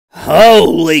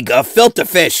Holy gefilte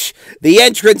fish! The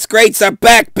entrance grates are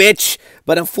back, bitch!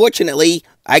 But unfortunately,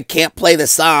 I can't play the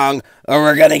song, or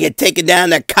we're gonna get taken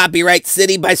down to Copyright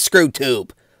City by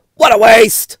ScrewTube. What a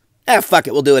waste! Ah, fuck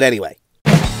it, we'll do it anyway.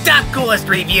 The coolest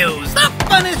reviews, the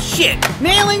funnest shit,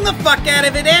 nailing the fuck out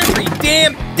of it every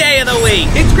damn day of the week.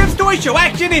 It's Griff's Toy Show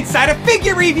action inside a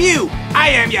figure review. I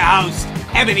am your host,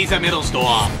 Ebenezer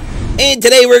Mittelsdorf. And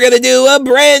today we're going to do a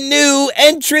brand new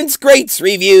Entrance Grates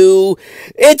review.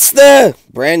 It's the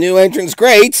brand new Entrance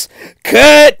Grates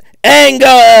Kurt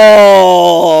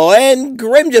Angle. And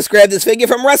Grim just grabbed this figure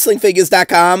from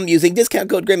WrestlingFigures.com using discount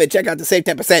code Grim at checkout to save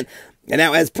 10%. And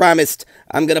now, as promised,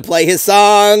 I'm going to play his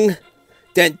song.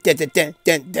 Dun, dun, dun, dun,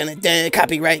 dun, dun, dun,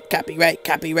 copyright, copyright,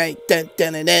 copyright, dun,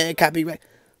 dun, dun, dun, copyright.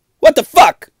 What the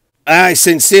fuck? I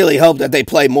sincerely hope that they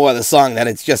play more of the song than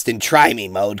it's just in try me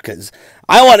mode, because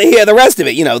I want to hear the rest of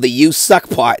it, you know, the you suck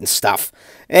part and stuff.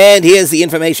 And here's the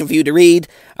information for you to read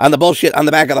on the bullshit on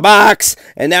the back of the box.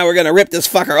 And now we're going to rip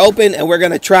this fucker open and we're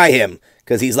going to try him,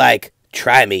 because he's like,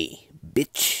 try me,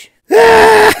 bitch. Look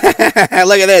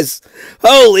at this.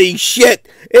 Holy shit.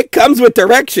 It comes with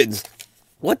directions.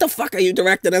 What the fuck are you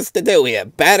directing us to do here?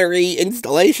 Battery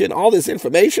installation, all this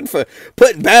information for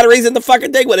putting batteries in the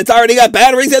fucking thing when it's already got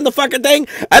batteries in the fucking thing?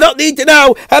 I don't need to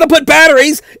know how to put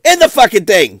batteries in the fucking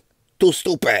thing. Too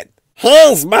stupid.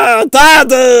 Here's my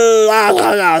daddy.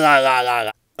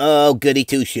 Oh, goody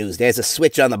two-shoes. There's a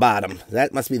switch on the bottom.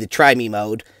 That must be the try me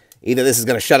mode. Either this is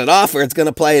going to shut it off or it's going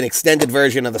to play an extended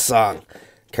version of the song.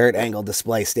 Kurt Angle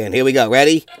display stand. Here we go.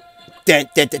 Ready?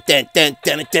 It's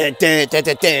gonna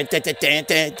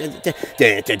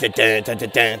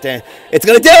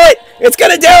do it! It's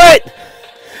gonna do it!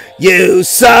 You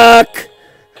suck!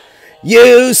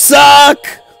 You suck!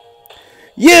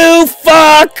 You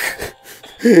fuck!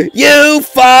 You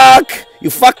fuck! You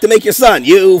fucked to make your son.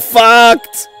 You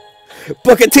fucked!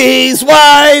 Booker T's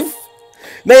wife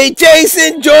made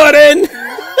Jason Jordan!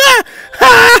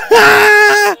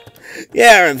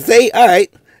 Yeah, see?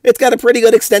 Alright. It's got a pretty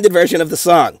good extended version of the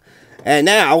song. And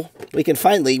now, we can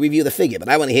finally review the figure, but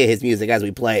I want to hear his music as we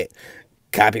play it.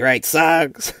 Copyright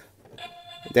sucks.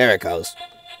 There it goes.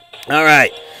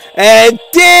 Alright. And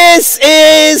this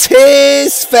is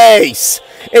his face.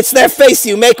 It's that face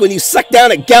you make when you suck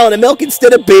down a gallon of milk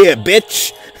instead of beer,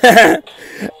 bitch.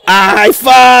 I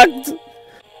fucked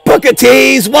Booker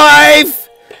T's wife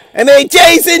and made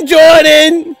Jason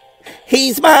Jordan.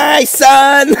 He's my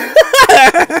son.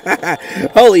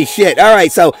 Holy shit. All right,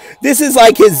 so this is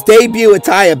like his debut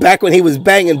attire back when he was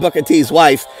banging Booker T's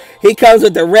wife. He comes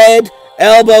with the red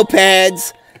elbow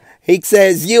pads. He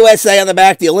says USA on the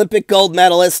back, the Olympic gold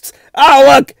medalists.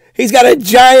 Oh, look, he's got a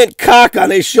giant cock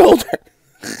on his shoulder.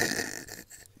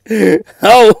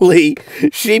 Holy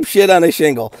sheep shit on a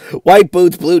shingle. White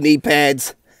boots, blue knee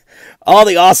pads. All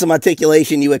the awesome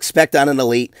articulation you expect on an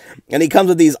elite. And he comes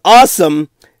with these awesome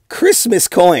Christmas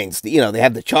coins. You know, they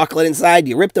have the chocolate inside.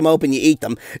 You rip them open, you eat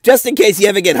them. Just in case you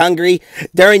ever get hungry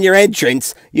during your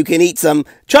entrance, you can eat some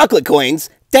chocolate coins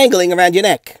dangling around your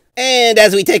neck. And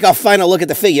as we take our final look at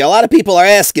the figure, a lot of people are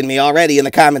asking me already in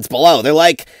the comments below. They're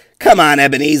like, come on,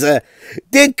 Ebenezer.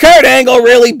 Did Kurt Angle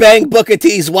really bang Booker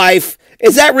T's wife?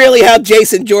 Is that really how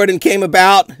Jason Jordan came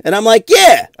about? And I'm like,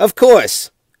 yeah, of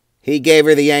course. He gave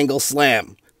her the angle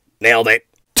slam. Nailed it.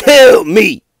 Tell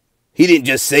me. He didn't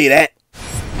just say that.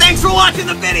 Thanks for watching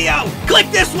the video. Click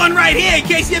this one right here in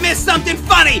case you missed something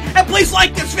funny. And please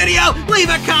like this video, leave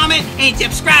a comment, and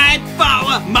subscribe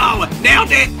for more.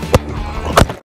 Nailed it.